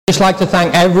Just like to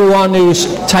thank everyone who's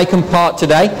taken part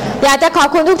today. อยากจะขอบ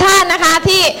คุณทุกท่านนะคะ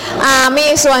ที่มี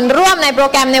ส่วนร่วมในโปร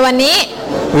แกรมในวันนี้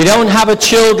We don't have a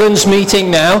children's meeting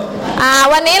now.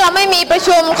 วันนี้เราไม่มีประ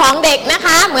ชุมของเด็กนะค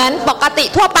ะเหมือนปกติ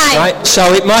ทั่วไป Right, so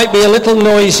it might be a little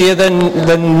noisier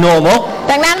than normal.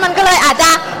 ดังนั้นมันก็เลยอาจจ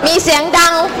ะมีเสียงดั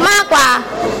งมากกว่า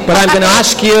But I'm going to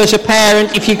ask you as a parent,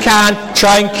 if you can,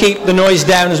 try and keep the noise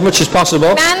down as much as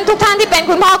possible. นั้นทุกท่านที่เป็น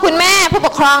คุณพ่อคุณแม่ผู้ป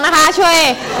กครองนะคะช่วย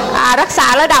รักษา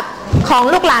ระดับของ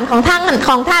ลูกหลานของท่า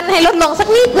นให้ลดลงสัก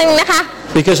นิดนึงนะคะ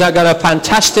Because I've got a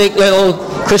fantastic little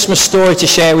Christmas story to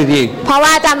share with you. เพราะว่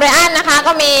าอาจารย์ไบรอันนะคะ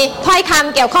ก็มีถ้อยค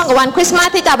ำเกี่ยวข้องกับวันคริสต์มาส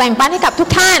ที่จะแบ่งปันให้กับทุก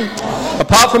ท่าน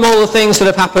Apart from all the things that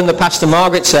have happened that Pastor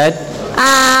Margaret said,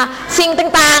 สิ่ง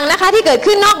ต่างๆนะคะที่เกิด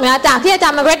ขึ้นนอกเหนือจากที่อาจา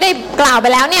รย์มาร์เกร็ตได้กล่าวไป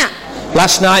แล้วเนี่ย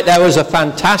last night there was a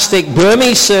fantastic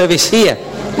Burmese service here.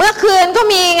 เมื่อคืนก็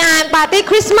มีงานปาร์ตี้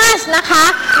คริสต์มาสนะคะ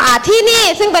ที่นี่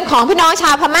ซึ่งเป็นของพี่น้องช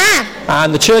าวพม่า And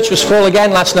the church was full again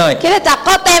last night. คริสตจักร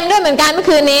ก็เต็มด้วยเหมือนกันเมื่อ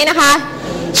คืนนี้นะคะ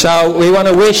So we want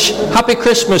to wish Happy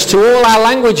Christmas to all our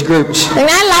language groups. ดัง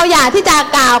นั้นเราอยากที่จะ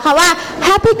กล่าวค่ะว่า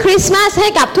Happy Christmas ให้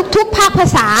กับทุกๆภาคภา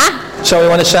ษา So we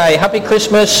want to say Happy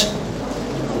Christmas.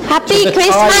 Happy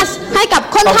Christmas ให้กับ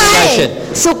คนไทย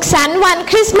สุขสันต์วัน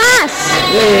คริสต์มาส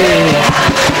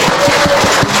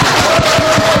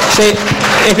See,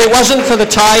 if it wasn't for the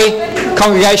Thai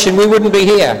congregation, we wouldn't be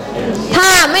here. ถ้า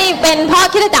ไม่เป็นเพราะ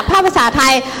คริสตจักรภาคภาษาไท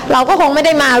ยเราก็คงไม่ไ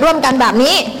ด้มาร่วมกันแบบ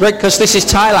นี้ Right, because this is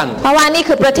Thailand. เพราะว่านี่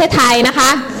คือประเทศไทยนะคะ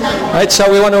Right, so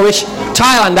we want to wish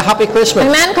Thailand a happy ดั Christmas.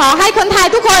 งนั้นขอให้คนไทย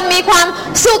ทุกคนมีความ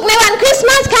สุขในวันคริสต์ม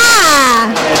าสค่ะ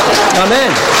Amen.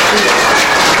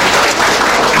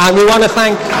 And we want to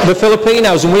thank the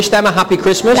Filipinos and wish them a happy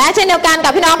Christmas. และเช่นเดียวกันกั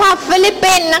บพี่น้องภาคฟิลิป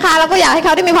ปินส์นะคะเราก็อยากให้เข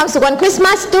าได้มีความสุขวันคริสต์ม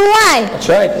าสด้วย That's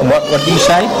right. And what do you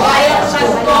say?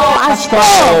 Pasko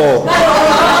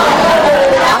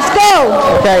Pasko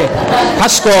Okay.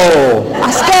 Pasko.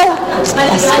 Pasko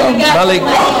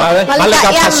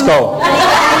Maligayang Pasko.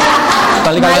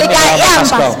 Maligayang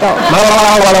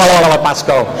Pasko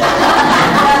Pasko.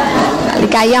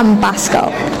 Maligayang Pasko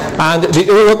And the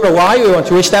Uruk Rawai, we want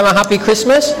to wish them a happy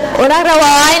Christmas. อุรักระว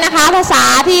อยนะคะภาษา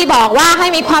ที่บอกว่าให้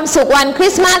มีความสุขวันคริ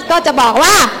สต์มาสก็จะบอก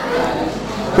ว่า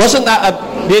Wasn't that a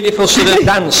beautiful sort of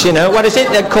dance, you know? What is it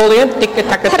they're calling?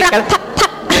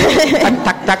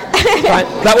 Right.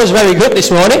 That was very good this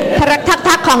morning. ทรัก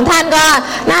ทักของท่านก็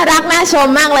น่ารักน่าชม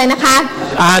มากเลยนะคะ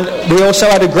And we also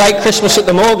had a great Christmas at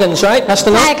the Morgans, right,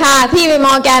 Pastor ใช่ Mark? ค่ะที่ม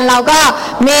อร์แกนเราก็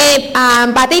มี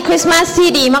ปาร์ตี้คริสต์มาสที่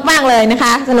ดีมากๆเลยนะค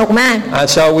ะสนุกมาก And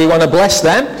so we want to bless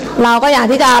them. เราก็อยาก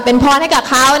ที่จะเป็นพรให้กับ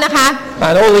เขานะคะ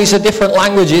And all these are different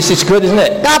languages. It's good, isn't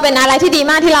it? ก็เป็นอะไรที่ดี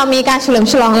มากที่เรามีการเฉลิม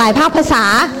ฉลองหลายภาคภาษา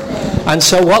And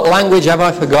so what language have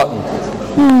I forgotten?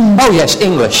 Oh yes,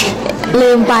 English.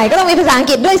 ลืมไปก็ต้องมีภาษาอัง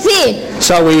กฤษด้วยสิ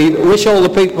So we wish all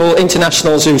the people,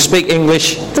 internationals who speak English,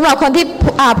 สำหรับคนที่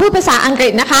พูดภาษาอังกฤ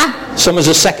ษนะคะ some as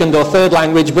a second or third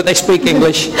language, but they speak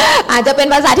English. อาจจะเป็น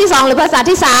ภาษาที่2หรือภาษา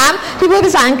ที่3ที่พูดภ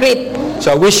าษาอังกฤษ So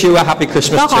I wish you a happy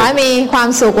Christmas ก็ขอให้ too. มีความ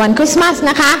สุขวันคริสต์มาส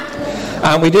นะคะ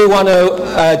And we do want to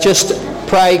just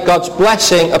pray God's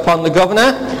blessing upon the governor.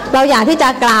 เราอยากที่จะ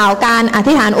กล่าวการอ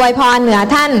ธิษฐานอวยพรเหนือ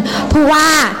ท่านผู้ว่า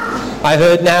I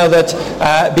heard now that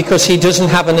because he doesn't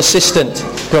have an assistant,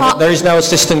 there is no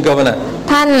assistant governor.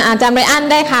 ท่านอาจารย์ไบรอัน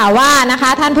ได้ข่าวว่านะคะ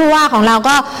ท่านผู้ว่าของเรา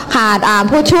ก็ขาด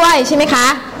ผู้ช่วยใช่ไหมคะ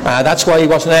That's why he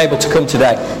wasn't able to come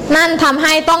today. นั่นทำใ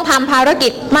ห้ต้องทำภารกิ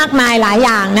จมากมายหลายอ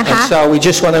ย่างนะคะ And so we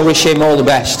just want to wish him all the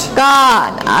best. ก็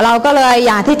เราก็เลย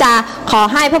อยากที่จะขอ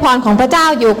ให้พระพรของพระเจ้า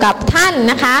อยู่กับท่าน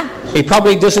นะคะ He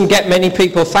probably doesn't get many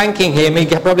people thanking him. He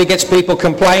probably gets people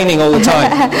complaining all the time.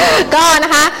 ก็น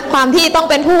ะคะความที่ต้อง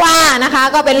เป็นผู้ว่านะคะ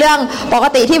ก็เป็นเรื่องปก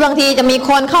ติที่บางทีจะมี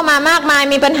คนเข้ามามากมาย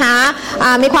มีปัญหา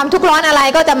มีความทุกข์ร้อนอะไร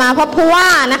ก็จะมาพบผู้ว่า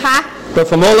นะคะ But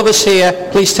from all of us here,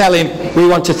 please tell him we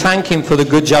want to thank him for the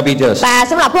good job he does. แต่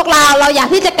สำหรับพวกเราอยาก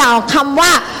ที่จะกล่าวคำว่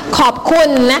าขอบคุณ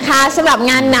นะคะสำหรับ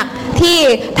งานหนักที่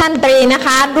ท่านตรีนะค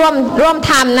ะร่วม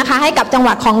ทำนะคะให้กับจังห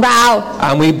วัดของเรา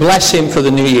And we bless him for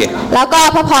the new year. แล้วก็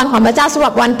พระพรของพระเจ้าสำห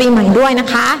รับวันปีใหม่ด้วยนะ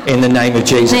คะ In the name of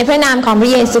Jesus. ในพระนามของพร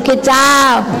ะเยซูคริสต์เจ้า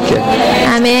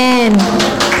อาเมน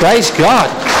Praise God.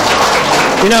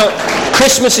 You know,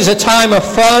 Christmas is a time of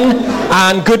fun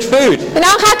and good food. พี่น้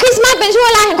องคะคริสต์มาสเป็นช่วงเ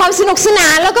วลาแห่งความสนุกสนา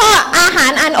นแล้วก็อาหา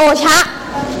รอันโอชะ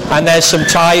And there's some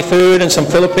Thai food and some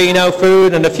Filipino food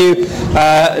and a few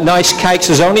nice cakes.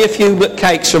 There's only a few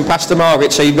cakes from Pastor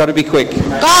Margaret, so you've got to be quick.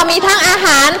 ก็มีทั้งอาห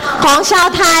ารของชาว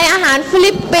ไทยอาหารฟิ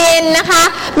ลิปปินส์นะคะ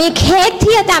มีเค้ก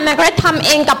ที่อาจารย์แมกเรตทำเอ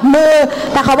งกับมือ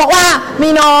แต่เขาบอกว่ามี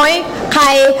น้อยใคร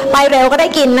ไปเร็วก็ได้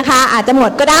กินนะคะอาจจะหม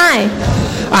ดก็ได้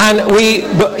And we,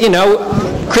 you know,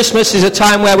 Christmas is a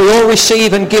time where we all receive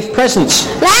and give presents.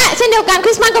 และเ ช่นเดียวกันค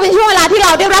ริสต์มาสก็เป็นช่วงเวลาที่เร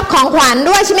าได้รับของขวัญ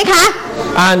ด้วยใช่ไหมคะ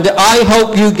And I hope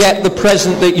you get the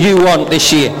present that you want this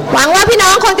year. หวังว่าพี่น้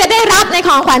องคงจะได้รับในข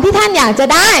องขวัญที่ท่านอยากจะ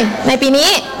ได้ในปี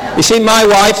นี้ You see, my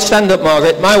wife, stand up,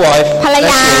 Margaret. My wife, ภรร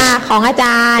ยาของอาจ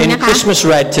ารย์ in นะคะ Christmas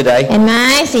red today. เห็นไหม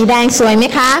สีแดงสวยไหม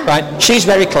คะ Right, she's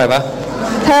very clever,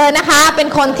 เธอนะคะเป็น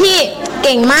คนที่เ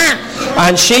ก่งมาก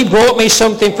and she brought me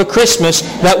something for Christmas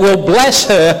that will bless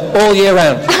her all year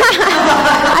round.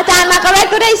 อาจารย์มาร์กาเร็ต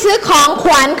ก็ได้ซื้อของข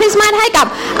วัญคริสต์มาสให้กับ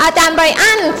อาจารย์ไบร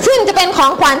อันซึ่งจะเป็นขอ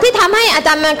งขวัญที่ทำให้อาจ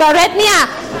ารย์มาร์กาเร็ตเนี่ย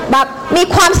แบบมี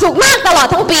ความสุขมากตลอด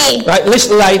ทั้งปี Right,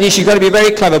 listen, ladies, you've got to be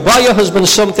very clever. Buy your husband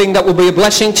something that will be a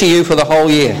blessing to you for the whole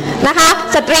year. นะคะ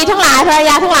สตรีทั้งหลายภรร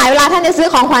ยาทั้งหลายเวลาท่านจะซื้อ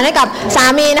ของขวัญให้กับสา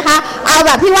มีนะคะเอาแ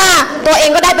บบที่ว่าตัวเอง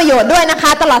ก็ได้ประโยชน์ด้วยนะค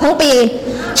ะตลอดทั้งปี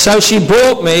So she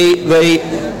brought me the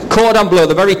Cordon Bleu,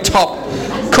 the very top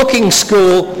cooking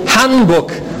school handbook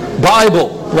Bible,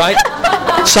 right?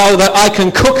 So that I can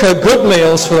cook her good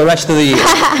meals for the rest of the year.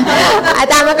 อา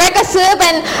จารย์มาร์กาเร็ตก็ซื้อเป็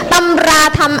นตำรา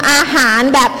ทำอาหาร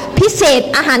แบบพิเศษ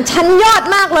อาหารชั้นยอด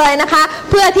มากเลยนะคะ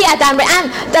เพื่อที่อาจารย์ไบรอัน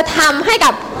จะทำให้กั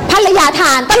บภรรยาท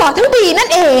านตลอดทั้งปีนั่น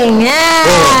เอง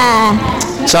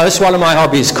So that's one of my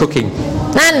hobbies, cooking.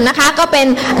 นั่นนะคะก็เป็น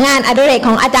งานอดิเรกข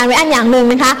องอาจารย์ไบรอันอย่างหนึ่ง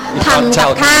นะคะทำกับ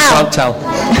ข้าว Can't tell.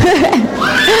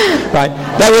 Right.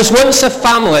 There was once a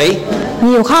family มี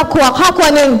อยู่ครอบครัว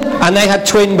หนึ่ง and they had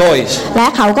twin boys, และ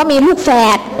เขาก็มีลูกแฝ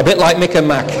ด a bit like Mick and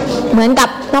Mac. เหมือนกับ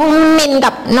น้องมิน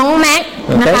กับน้องแม็ก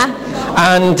นะคะ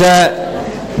And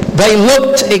they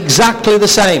looked exactly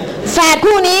the same. แฝด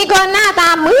คู่นี้ก็หน้าตา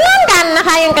เหมือนกันนะค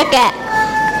ะยังกะแกะ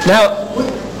Now,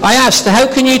 I asked, how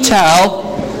can you tell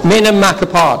Min and Mac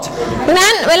apart? ดัง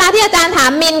นั้นเวลาที่อาจารย์ถา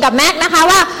มมินกับแม็กนะคะ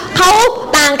ว่าเขา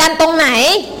ต่างกันตรงไหน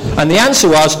And the answer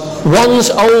was, one's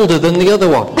older than the other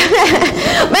one.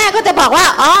 แม่ก็จะบอกว่า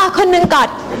อ๋อคนหนึง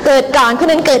เกิดก่อนคน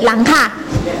หนึงเกิดหลังค่ะ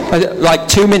Like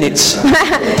 2 minutes.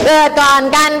 เกิดก่อน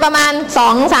กันประมาณ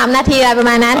 2-3 นาทีอะไรประ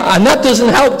มาณนั้น And that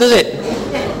doesn't help, does it?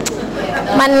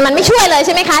 มันไม่ช่วยเลยใ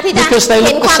ช่ไหมคะที่จะ Because they เ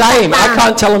ห็น look ความ the แตก same. ต่าง I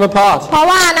can't tell them apart. เพราะ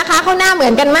ว่านะคะเขาหน้าเหมื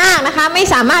อนกันมากนะคะไม่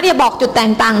สามารถที่จะบอกจุดแต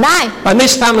กต่างได้ And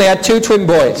this family had 2 twin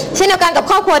boys. เช่นเดียวกันกับ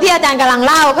ครอบครัวที่อาจารย์กำลัง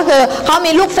เล่าก็คือเขา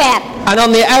มีลูกแฝด And on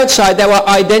the outside, they were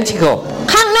identical.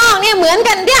 ข้างนอกเนี่ยเหมือน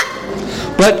กันเนี่ย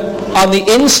But on the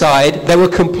inside, they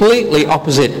were completely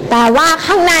opposite. แต่ว่า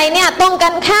ข้างในเนี่ยตรงกั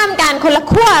นข้ามกันคนละ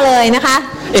ขั้วเลยนะคะ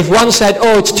If one said,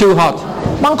 oh, it's too hot,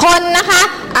 บางคนนะคะ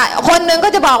คนหนึ่งก็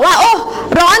จะบอกว่าโอ้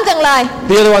ร้อนจังเลย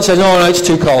the other one says, no, no, it's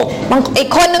too cold. อีก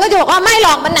คนหนึ่งก็จะบอกว่าไม่หร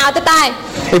อกมันหนาวจะตาย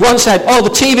If one said, oh,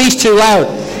 the TV's too loud,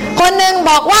 คนหนึ่ง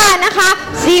บอกว่านะคะ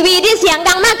ทีวีที่เสียง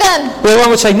ดังมากเกิน the other one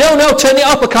would say, no, no, turn it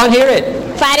up, I can't hear it.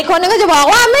 ฝ่ายอีกคนหนึ่งก็จะบอก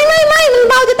ว่าไม่มัน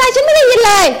เบาจะตายฉันไม่ได้ยิน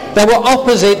เลย They were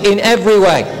opposite in every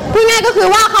way. พูดง่ายก็คือ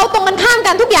ว่าเขาตรงกันข้าม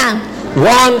กันทุกอย่าง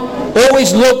One always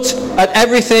looked at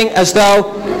everything as though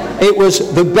it was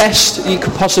the best it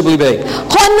could possibly be.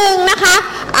 คนหนึ่งนะคะ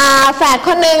แฝดค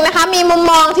นหนึ่งนะคะมีมุม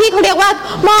มองที่เขาเรียกว่า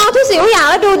มองทุกสิ่งทุกอย่าง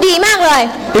แล้วดูดีมากเลย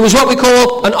He was what we call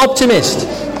an optimist.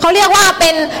 เขาเรียกว่า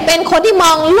เป็นคนที่ม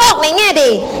องโลกในแง่ดี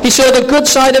He saw the good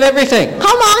side of everything. เข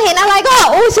ามองเห็นอะไรก็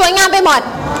สวยงามไปหมด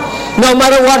No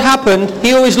matter what happened, he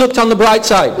always looked on the bright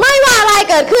side. ไม่ว่าอะไร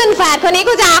เกิดขึ้นแฝดคนนี้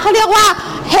ก็จะเขาเรียกว่า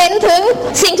เห็นถึง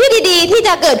สิ่งที่ดีๆที่จ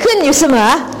ะเกิดขึ้นอยู่เสม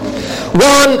อ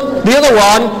The other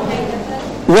one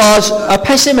was a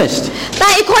pessimist. แต่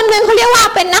อีกคนหนึ่งเขาเรียกว่า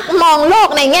เป็นนักมองโลก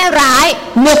ในแง่ร้าย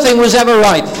Nothing was ever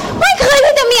right. ไม่เคย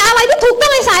ที่จะมีอะไรที่ถูกต้อ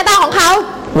งในสายตาของเขา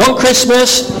One Christmas,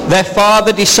 their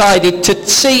father decided to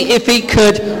see if he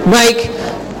could make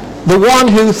the one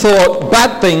who thought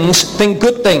bad things think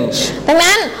good things. ดัง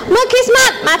นั้นเมื่อคริสต์มา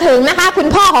สมาถึงนะคะคุณ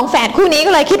พ่อของแฝดคู่นี้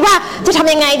ก็เลยคิดว่าจะท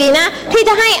ำยังไงดีนะที่จ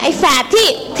ะให้ไอ้แฝด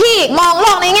ที่มองโล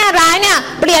กในแง่ร้ายเนี่ย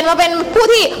เปลี่ยนมาเป็นผู้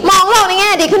ที่มองโลกในแง่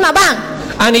ดีขึ้นมาบ้าง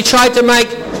And he tried to make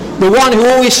the one who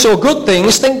always saw good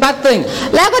things think bad things.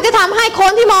 แล้วก็จะทำให้ค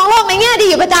นที่มองโลกในแง่ดี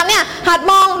อยู่ประจำเนี่ยหัด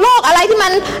มองโลกอะไรที่มั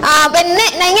นเป็น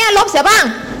ในแง่ลบเสียบ้าง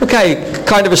Okay,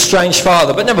 kind of a strange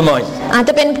father, but never mind. อาจ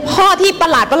จะเป็นพ่อที่ประ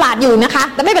หลาดอยู่นะคะ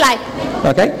แต่ไม่เป็นไร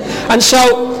Okay, and so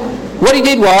what he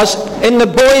did was, in the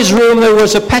boys' room there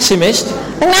was a pessimist.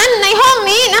 ดังนั้นในห้อง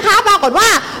นี้นะคะปรากฏว่า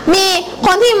มีค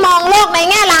นที่มองโลกใน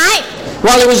แง่ร้าย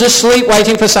While he was asleep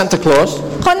waiting for Santa Claus,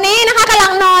 คนนี้นะคะกำลั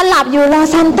งนอนหลับอยู่รอ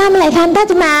ซานต้าเมื่อไหร่ซานต้า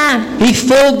จะมา he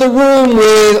filled the room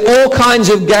with all kinds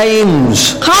of games.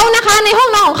 เขานะคะในห้อง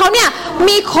นอนของเขาเนี่ย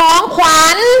มีของขวั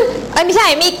ญไม่ใช่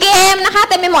มีเกมนะคะ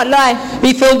เต็มไปหมดเลย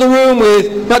He filled the room with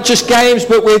not just games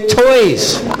but with toys.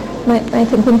 หมาย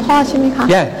ถึงคุณพ่อใช่ไหมคะ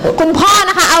Yeah. คุณพ่อ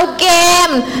นะคะเอาเกม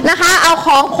นะคะเอาข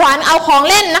องขวัญเอาของ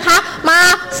เล่นนะคะมา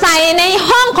ใส่ใน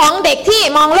ห้องของเด็กที่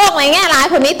มองโลกในแง่ร้าย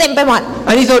คนนี้เต็มไปหมด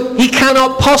And he thought he cannot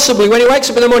possibly, when he wakes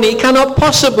up in the morning, he cannot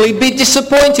possibly be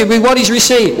disappointed with what he's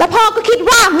received. แล้วพ่อก็คิด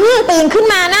ว่าตื่นขึ้น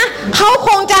มานะเขาค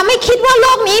งจะไม่คิดว่าโล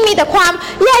กนี้มีแต่ความ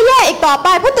แย่ๆอีกต่อไป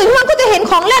เพราะตื่นขึ้นมาก็จะเห็น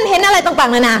ของเล่นเห็นอะไรต่า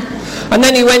งๆนานา And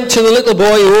then he went to the little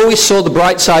boy who always saw the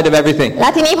bright side of everything. และ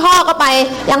ทีนี้พ่อก็ไป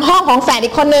ยังห้องของแฝดอี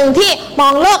กคนหนึ่งที่มอ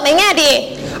งโลกในแง่ดี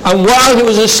And while he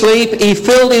was asleep, he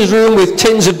filled his room with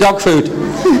tins of dog food.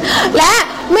 และ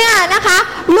เมื่อนะคะ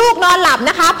ลูกนอนหลับ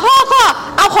นะคะพ่อก็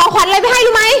เอาของขวัญอะไรไปให้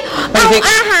รู้ไหมเอา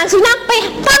อาหารสุนัขไป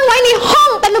ตั้งไว้ในห้อง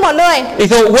เต็มไปหมดเลย He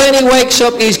thought when he wakes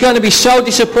up, he's going to be so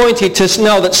disappointed to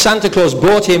know that Santa Claus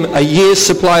bought him a year's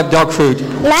supply of dog food.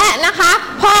 และนะคะ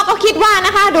พ่อก็คิดว่าน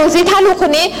ะคะดูสิถ้าลูกค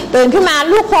นนี้ตื่นขึ้นมา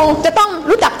ลูกคงจะต้อง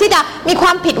รู้จักที่จะมีคว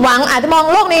ามผิดหวังอาจจะมอง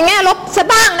โลกในแง่ลบซะ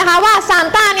บ้างนะคะว่าซาน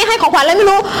ต้านี่ให้ของขวัญอะไรไม่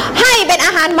รู้ให้เป็นอ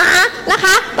าหารหมานะค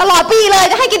ะตลอดปีเลย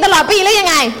จะให้กินตลอดปีแล้วยัง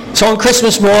ไง So on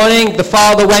Christmas morning, the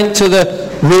father went to the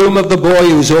room of the boy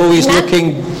who's always looking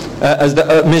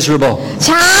miserable. เ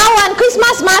ช้าวันคริสต์มา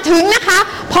สมาถึงนะคะ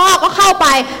พ่อก็เข้าไป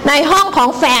ในห้องของ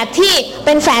แฝดที่เ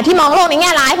ป็นแฝดที่มองโลกในแ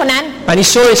ง่ร้ายคนนั้น And he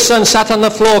saw his son sat on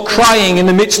the floor crying in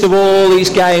the midst of all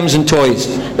these games and toys.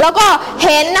 แล้วก็เ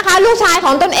ห็นนะคะลูกชายข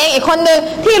องตนเองอีกคนหนึ่ง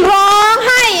ที่ร้องไ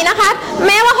ห้นะคะแ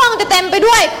ม้ว่าห้องจะเต็มไป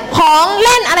ด้วยของเ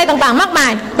ล่นอะไรต่างๆมากมา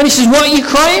ย And he says, "What are you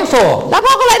crying for?" แล้ว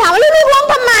พ่อก็เลยถามว่าลูกร้อง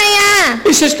ทำไมอ่ะ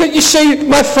He says, "Can't you see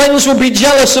my friends will be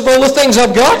jealous of all the things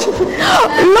I've got?"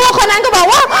 ลูกคนนั้นก็บอก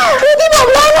ว่าที่ผม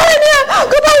ร้องอะไรเนี่ย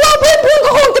ก็เพราะว่าเพื่อนๆ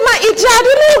ก็คงจะมาอิจฉา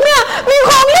ที่ลูกเนี่ยมี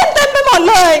ของเล่นเต็มไปหมด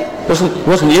เลย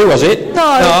Wasn't you, was it? No.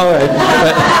 Right.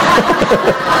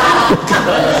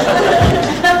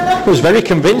 It was very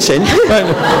convincing.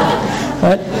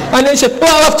 Right. And he said,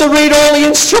 "Well, I'll have to read all the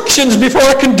instructions before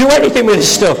I can do anything with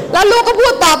this stuff." แล้วลูกก็พู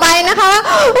ดต่อไปนะคะว่า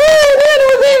เนี่ยดู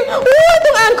สิต้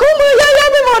องอ่านคู่มือเยอะแยะ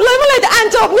ไปหมดเลยเมื่อไหร่จะอ่าน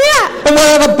จบเนี่ย And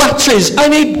where are the batteries? I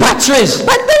need batteries. แ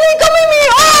บตเตอรี่ก็ไม่มี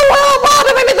ว้าวพ่อท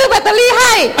ำไมไม่ซื้อแบตเตอรี่ใ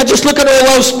ห้ I just look at all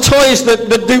those toys that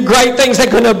do great things.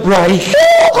 They're going to break.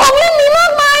 ของเล่นมีมา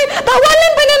กมายแต่ว่าเล่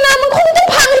นไปนานๆมันคงต้อง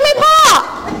พังใช่ไหมพ่อ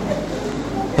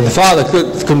And the father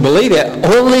couldn't believe it.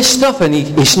 All this stuff, and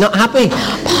he's not happy.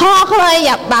 พ่อก็เลย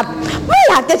ไม่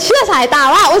อยากจะเชื่อสายตา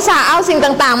ว่าอุตส่าห์เอาสิ่ง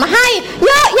ต่างๆมาให้เ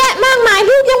ยอะแยะมากมาย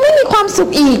ลูกยังไม่มีความสุข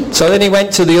อีก So then he went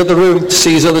to the other room to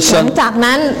see his other หลัง son. จาก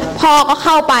นั้นพ่อก็เ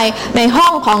ข้าไปในห้อ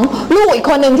งของลูกอีก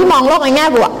คนหนึ่งที่มองโลกในแง่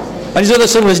บวก And his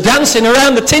other son was dancing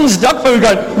around the tins of dog food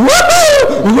going, "Woohoo!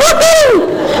 Woohoo!"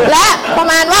 และประ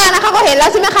มาณว่านะคะก็เห็นแล้ว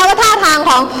ใช่ไหมคะว่าท่าทาง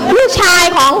ของลูกชาย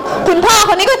ของคุณพ่อ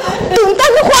คนนี้ก็ตื่นเต้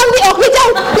นด้วยความดีอกดีใจ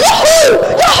ยูฮู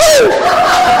ยูฮู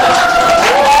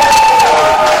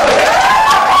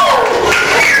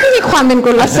มีความเป็น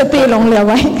กุลสตรีลงเหลือ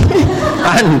ไว้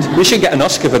And we should get an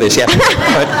Oscar for this, yeah.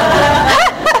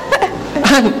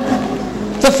 And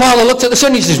the father looked at the son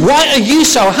and he says, "What are you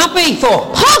so happy for?"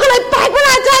 พ่อก็เลยแปลกประหล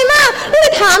าดใจมากเลย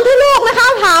ถามที่ลูกนะคะ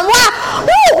ถามว่า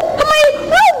ลูกทำไม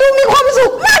ลูกดูมีความสุ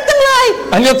ขมากจังเลย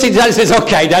And he looked at his dad and says,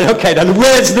 "Okay, Dad,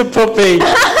 where's the puppy?"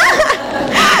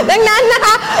 ดังนั้นนะค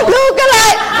ะลูกก็เล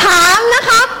ยถามนะ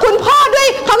คะคุณพ่อด้วย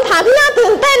คำถามที่น่าตื่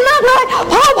นเต้นมากเลย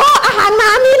พ่ออาหารหมา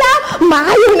มีแล้วหมา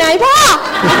อยู่ไหนพ่อ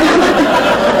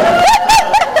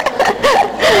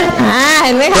เ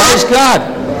ห็นไหมคะ Praise God.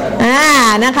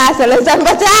 นะคะสรรเสริญพ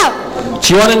ระเจ้า Do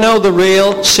you want to know the real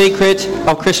secret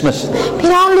of Christmas? พี่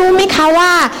น้องรู้ไหมคะว่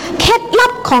าเคล็ดลั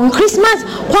บของคริสต์มาส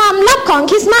ความลับของ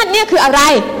คริสต์มาสเนี่ยคืออะไร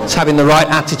It's having the right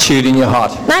attitude in your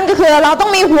heart. นั่นก็คือเราต้อ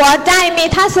งมีหัวใจมี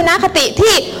ทัศนคติ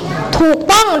ที่ถูก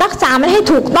ต้องรักษามันให้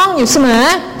ถูกต้องอยู่เสมอ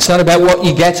It's not about what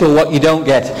you get or what you don't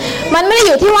get. มันไม่ได้อ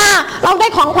ยู่ที่ว่าเราได้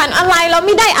ของขวัญอะไรเราไ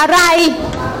ม่ได้อะไร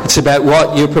It's about what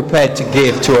you're prepared to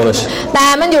give to others. แต่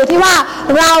มันอยู่ที่ว่า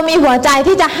เรามีหัวใจ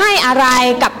ที่จะให้อะไร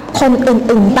กับคน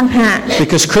อื่นๆต่างหาก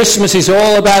Because Christmas is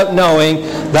all about knowing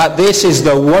that this is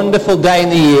the wonderful day in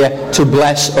the year to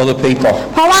bless other people.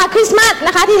 เพราะว่าคริสต์มาสน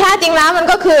ะคะที่แท้จริงแล้วมัน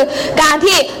ก็คือการ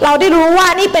ที่เราได้รู้ว่า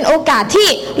นี่เป็นโอกาสที่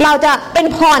เราจะเป็น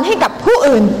พรให้กับผู้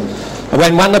อื่น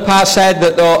When Wandapa said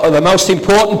that the most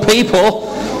important people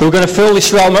who are going to fill this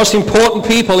role, most important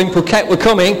people in Phuket were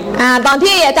coming. ตอน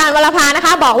ที่อาจารย์วรภานะค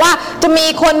ะบอกว่าจะมี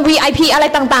คน VIP อะไร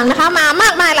ต่างๆนะคะมาม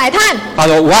ากมายหลายท่าน I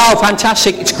thought, wow,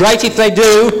 fantastic! It's great if they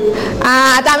do. อ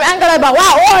าจารย์อันก็เลยบอกว่า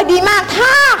โอ้ดีมากถ้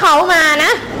าเขามาน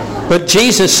ะ But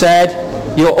Jesus said,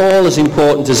 "You're all as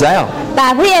important as they are." แต่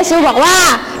พระเยซูบอกว่า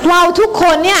เราทุกค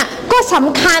นเนี่ยก็ส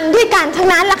ำคัญด้วยกันทั้ง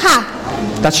นั้นแหละค่ะ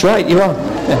That's right, you are.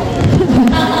 Yeah.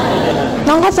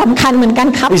 น้องก็สำคัญเหมือนกัน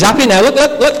ครับ He's happy now. Look.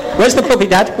 Where's the puppy,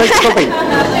 Dad? Where's the puppy?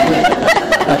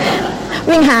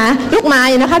 วิ่งหาลูกหมา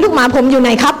อยู่นะคะลูกหมาผมอยู่ไหน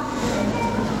ครับ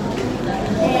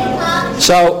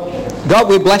So God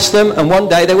will bless them and one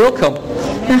day they will come.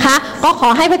 นะคะก็ขอ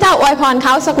ให้พระเจ้าอวยพรเข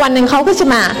าสักวันหนึ่งเขาก็จะ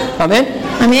มา Amen.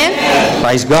 อาเมน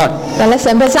Praise God. สรรเส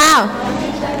ริญพระเจ้า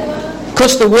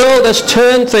Because the world has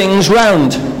turned things round.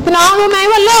 พี่น้องรู้ไหม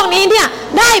ว่าโลกนี้เนี่ย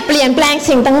ได้เปลี่ยนแปลง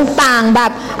สิ่งต่างๆแบ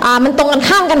บมันตรงกัน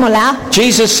ข้ามกันหมดแล้ว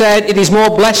Jesus said it is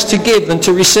more blessed to give than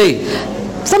to receive.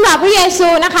 สำหรับพระเยซู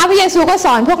นะคะพระเยซูก็ส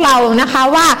อนพวกเรานะคะ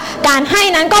ว่าการให้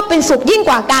นั้นก็เป็นสุขยิ่ง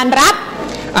กว่าการรับ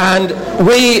And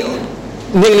we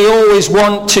nearly always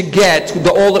want to get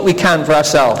all that we can for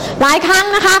ourselves. หลายครั้ง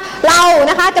นะคะเรา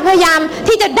นะคะจะพยายาม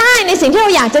ที่จะได้ในสิ่งที่เร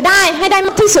าอยากจะได้ให้ได้ม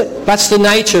ากที่สุด That's the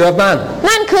nature of man.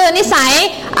 นั่นคือนิสัย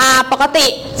ปกติ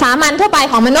สามัญทั่วไป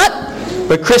ของมนุษย์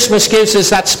But Christmas gives us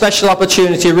that special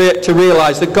opportunity to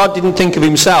realize that God didn't think of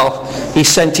himself, he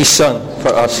sent his son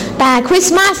for us. แต่คริส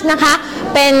ต์มาสนะคะ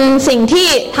เป็นสิ่งที่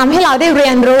ทำให้เราได้เรี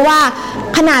ยนรู้ว่า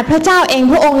ขนาดพระเจ้าเอง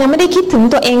พระองค์ยังไม่ได้คิดถึง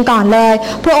ตัวเองก่อนเลย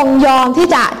พระองค์ยอมที่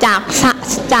จะจ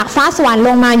ากฟ้าสวรรค์ล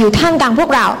งมาอยู่ท่ามกลางพวก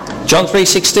เรา John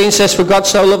 3:16 says, For God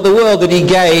so loved the world that he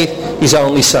gave his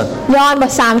only son. ยอห์นบ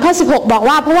ท3ข้อ16บอก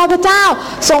ว่าเพราะว่าพระเจ้า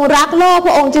ทรงรักโลกพ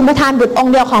ระองค์จึงประทานบุตรอง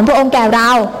ค์เดียวของพระองค์แก่เรา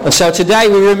And so today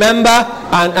we remember,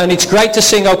 and it's great to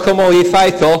sing, Oh Come All Ye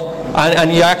Faithful, and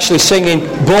you're actually singing,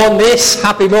 Born this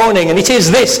happy morning, and it is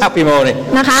this happy morning.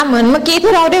 นะคะเหมือนเมื่อกี้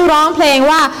ที่เราได้ร้องเพลง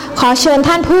ว่าขอเชิญ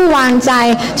ท่านผู้วางใจ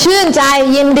ชื่นใจ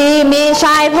ยินดีมี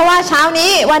ชัยเพราะว่าเช้า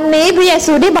นี้วันนี้พระเย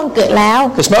ซูได้บังเกิดแล้ว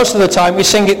Because most of the time we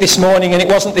sing it this morning, and it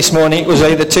wasn't this morning, it was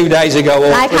either 2 days ago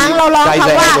or หลายครั้งเราร้อง 3 days ค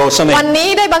ำว่า ago or something. วันนี้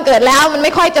ได้บังเกิดแล้วมันไ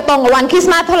ม่ค่อยจะตรงกับวันคริส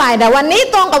ต์มาสเท่าไหร่แต่วันนี้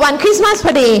ตรงกับวันคริสต์มาสพ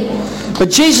อดี But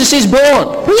Jesus is born,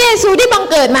 พระเยซูได้บัง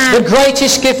เกิดมา the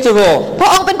greatest gift of all, พระ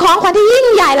องค์เป็นของขวัญที่ยิ่ง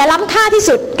ใหญ่และล้ำค่าที่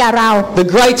สุดแก่เรา the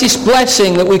greatest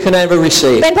blessing that we can ever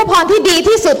receive. เป็นพระพรที่ดี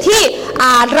ที่สุดที่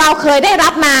เราเคยได้รั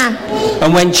บมา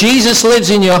And when Jesus lives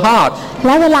in your heart, แ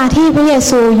ละเวลาที่พระเย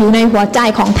ซูอยู่ในหัวใจ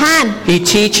ของท่าน he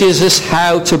teaches us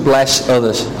how to bless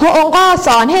others. พระองค์ก็ส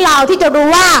อนให้เราที่จะรู้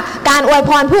ว่าการอวย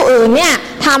พรผู้อื่นเนี่ย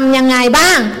ทำยังไงบ้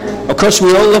าง Of course, we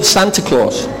all love Santa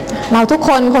Claus. เราทุกค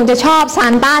นคงจะชอบซา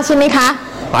นต้าใช่ไหมคะ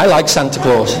I like Santa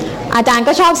Claus. อาจารย์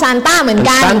ก็ชอบซานต้าเหมือน And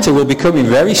กัน Santa will be coming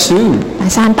very soon. แต่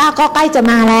ซานต้าก็ใกล้จะ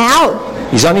มาแล้ว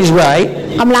He's on his way.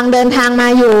 กำลังเดินทางมา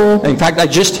อยู่ In fact, I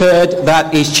just heard that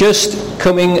he's just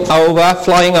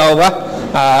flying over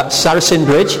Saracen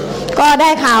Bridge. ก็ได้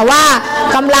ข่าวว่า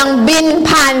กำลังบิน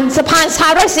ผ่านสะพานสา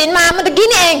รสินมาเมื่อกี้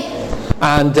นี่เอง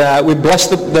And we blessed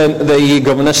the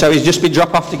governor, so he's just been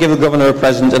dropped off to give the governor a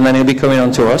present, and then he'll be coming on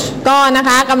to us. ก็นะค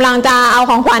ะกำลังจะเอา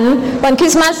ของขวัญวันคริ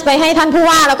สต์มาสไปให้ท่านผู้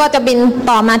ว่าแล้วก็จะบิน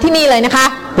ต่อมาที่นี่เลยนะคะ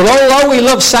But although we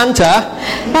love Santa,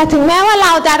 แต่ถึงแม้ว่าเร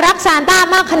าจะรักซานต้า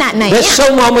มากขนาดไหน there's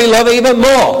someone we love even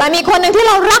more. แต่มีคนหนึ่งที่เ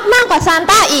รารักมากกว่าซาน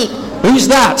ต้าอีก Who's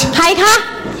that? ใครคะ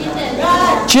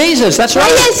Jesus, that's พร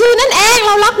ะเย right. ซูนั่นเองเ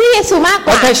รารักพระเยซูมากก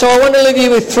ว่า Okay, so I want to leave you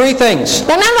with 3 things.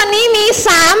 ดังนั้นวันนี้มี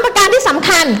3ประการที่สำ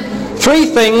คัญ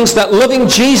 3 things that loving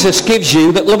Jesus gives you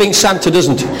that loving Santa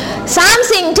doesn't.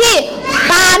 3 สิ่งที่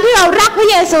การที่เรารักพระ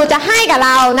เยซูจะให้กับเ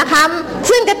รานะคะ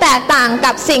ซึ่งจะแตกต่าง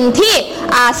กับสิ่งที่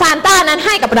ซานต้านั้นใ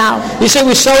ห้กับเรา You see,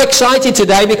 we're so excited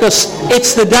today because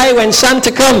it's the day when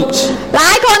Santa comes. หล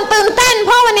ายคนตื่นเต้นเพ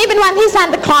ราะวันนี้เป็นวันที่ซาน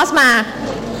ตาคลอสมา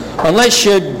Unless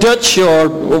you're Dutch or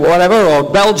whatever or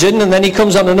Belgian, and then he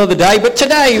comes on another day. But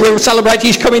today we'll celebrate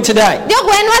he's coming today. ยก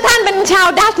เว้นว่าท่านเป็นชาว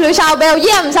ดัตช์หรือชาวเบลเ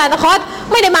ยียมซานตาคลอส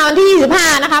ไม่ได้มาวันที่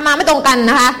25นะคะมาไม่ตรงกัน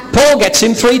นะคะ Paul gets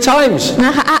him 3 times. น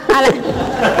ะคะ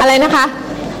อะไรนะคะ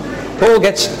Paul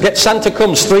gets Santa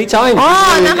comes 3 times. อ๋อ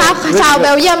นะคะชาวเบ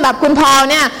ลเยียมแบบคุณพอล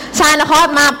เนี่ยซานตาคลอส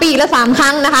มาปีละ3 ค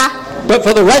รั้งนะคะ But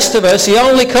for the rest of us, he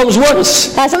only comes once.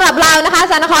 แต่สำหรับเรานะคะ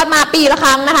ซานตาคลอสมาปีละค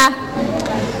รั้งนะคะ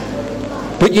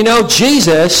But you know,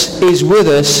 Jesus is with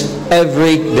us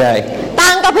every day. ต่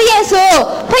างกับพระเย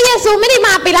ซูไม่ได้ม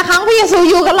าปีละครั้งพระเยซู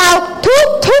อยู่กับเรา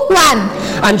ทุกวัน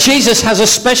And Jesus has a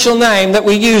special name that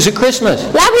we use at Christmas.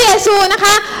 และพระเยซูนะค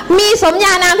ะมีสมญ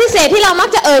านามพิเศษที่เรามัก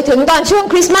จะเอ่ยถึงตอนช่วง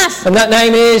คริสต์มาส And that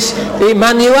name is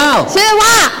Emmanuel. ชื่อ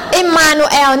ว่าอิมมานู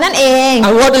เอลนั่นเอง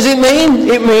And what does it mean?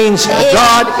 It means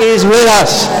God is with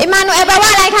us. อิมมานูเอลแปลว่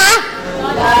าอะไรคะ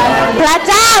พระ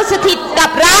เจ้าสถิตกั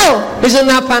บเรา Isn't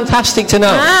that fantastic to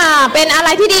know? เป็นอะไร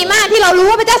ที่ดีมากที่เรารู้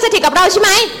ว่าพระเจ้าสถิตกับเราใช่ไหม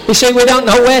You see, we don't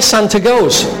know where Santa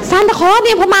goes. ซานตาคลอสเ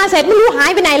นี่ยพอมาเสร็จไม่รู้หา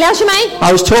ยไปไหนแล้วใช่ไหม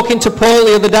I was talking to Paul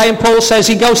the other day, and Paul says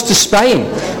he goes to Spain.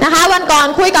 นะคะวันก่อน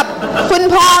คุยกับคุณ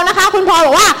พอลนะคะคุณพอลบ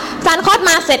อกว่าซานตาคลอส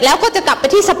มาเสร็จแล้วก็จะกลับไป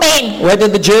ที่สเปน Where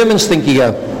did the Germans think he go?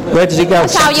 Where does he go?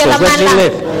 South Where does he Yemen.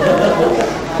 live?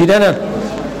 You don't know?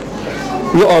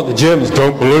 Oh, the Germans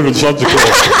don't believe in Santa Claus.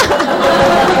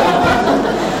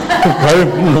 Okay.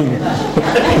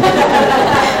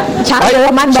 ชาวเยอร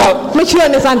มันบอกไม่เชื่อ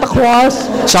ในซานตาคลอส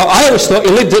So I always thought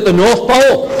he lived at the North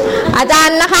Pole. อาจาร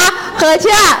ย์นะคะเคยเ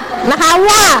ชื่อ นะคะ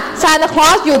ว่าซานตาคลอ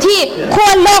สอยู่ที่ขั้ว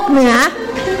โลกเหนือ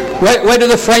Where do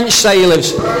the French say he lives?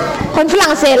 คนฝ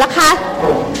รั่งเศสล่ะคะ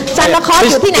ซานตาคลอส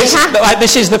อยู่ที่ไหนคะ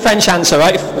This is the French answer,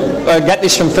 right? Get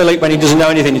this from Philip when he doesn't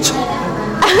know anything.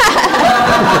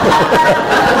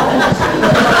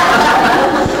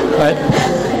 Right.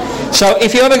 So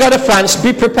if you ever go to France,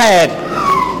 be prepared.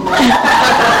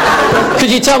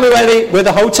 Could you tell me where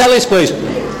the hotel is, please?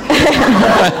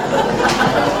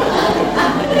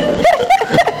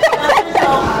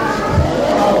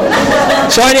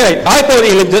 So anyway, I thought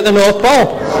he lived at the North Pole.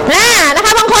 นะค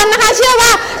ะบางคนนะคะเชื่อว่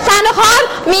าซานตาคลอส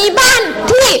มีบ้าน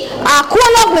ที่ขั้ว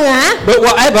โลกเหนือ But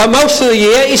whatever, most of the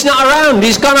year he's not around.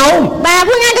 He's gone home. แต่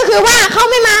พูดง่ายก็คือว่าเขา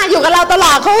ไม่มาอยู่กับเราตล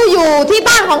อดเขาอยู่ที่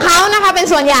บ้านของเขานะคะเป็น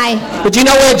ส่วนใหญ่ But do you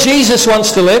know where Jesus wants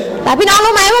to live? แต่พี่น้อง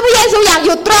รู้ไหมว่าพระเยซูอยากอ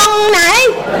ยู่ตรงไหน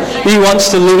He wants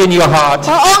to live in your heart.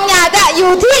 พระองค์อยากจะอ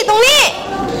ยู่ที่ตรงนี้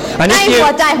And ในหั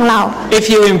วใจของเรา if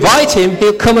you invite him,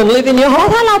 he'll come and live in your และ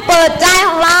heart. ถ้าเราเปิดใจข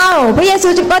องเราพระเยซู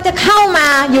ก็จะเข้ามา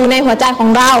อยู่ในหัวใจของ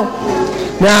เรา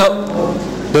Now,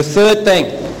 the third thing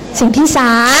สิ่งที่ส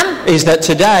าม is that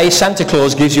today Santa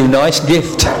Claus gives you a nice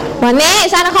gift. วันนี้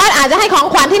ซานตาคลอสอาจจะให้ของ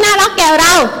ขวัญที่น่ารักแก่เร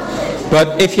า But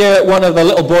if you're one of the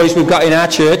little boys we've got in our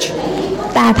church,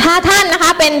 แต่ถ้าท่านนะค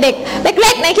ะเป็นเด็กเ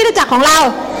ล็กๆในคริสตจักรของเรา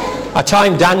I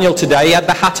timed Daniel today. He had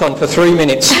the hat on for 3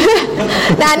 minutes.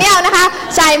 ดาเนียลนะคะ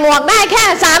ใส่หมวกได้แค่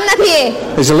3นาที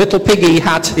There's a little piggy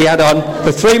hat he had on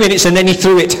for 3 minutes and then he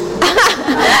threw it.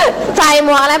 ใส่หม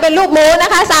วกแล้วเป็นรูปหมูนะ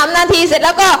คะ3นาทีเสร็จแ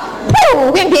ล้วก็ปู้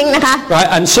เพียงทิ้งนะคะ Right,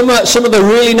 and some of the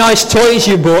really nice toys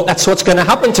you bought, that's what's going to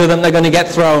happen to them. They're going to get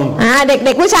thrown. เ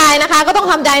ด็กๆผู้ชายนะคะก็ต้อง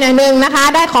ทำใจหน่อยนึงนะคะ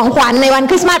ได้ของขวัญในวัน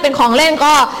คริสต์มาสเป็นของเล่น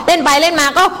ก็เล่นไปเล่นมา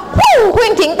ก็ปู้เพี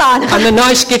ยงทิ้งต่อนะคะ And the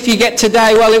nice gift you get today,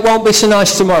 well, it won't be so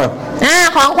nice tomorrow.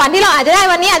 ของขวัญที่เราอาจจะได้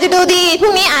วันนี้อาจจะดูดีพ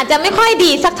รุ่งนี้อาจจะไม่ค่อย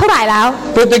ดีสักเท่าไหร่แล้ว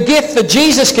But the gift that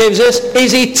Jesus gives us is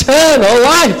eternal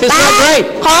life. Isn't แต่ that great?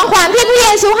 ของขวัญที่พระเย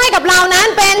ซูให้กับเรานั้น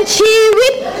เป็นชีวิ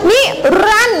ตนิ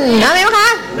รันดร์นะไหมคะ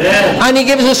And he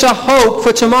gives us a hope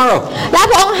for tomorrow. และ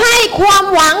พระองค์ให้ความ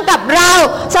หวังกับเรา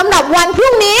สำหรับวันพ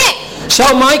รุ่งนี้ So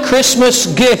my Christmas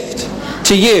gift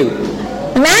to you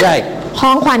นะ Right. ข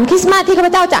องขวัญคริสต์มาสที่ข้าพ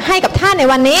เจ้าจะให้กับท่านใน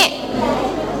วันนี้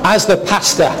as the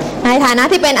pastor, ในฐานะ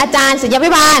ที่เป็นอาจารย์ศิษยา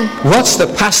ภิบาล what's the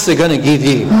pastor going to give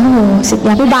you? ศิษย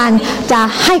าภิบาลจะ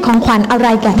ให้ของขวัญอะไร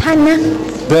แก่ท่านนะ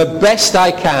The best I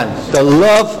can, the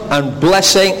love and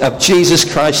blessing of Jesus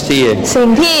Christ to you. สิ่ง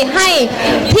ที่ให้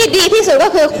ที่ดีที่สุดก็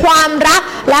คือความรัก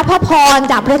และพระพร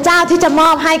จากพระเจ้าที่จะมอ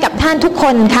บให้กับท่านทุกค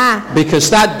นค่ะ Because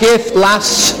that gift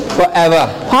lasts forever.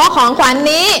 เพราะของขวัญ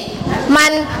นี้มั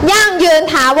นยั่งยืน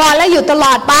ถาวรและอยู่ตล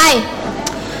อดไป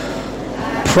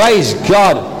Praise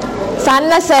God. สร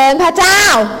รเสริญพระเจ้า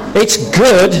It's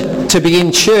good to be in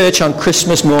church on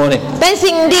Christmas morning. เป็น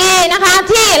สิ่งดีนะคะ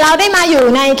ที่เราได้มาอยู่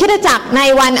ในคริสตจักรใน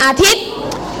วันอาทิตย์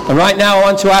And right now I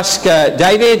want to ask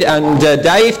David and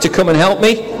Dave to come and help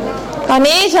me. ตอน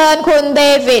นี้เชิญคุณเด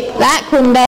วิดและคุณ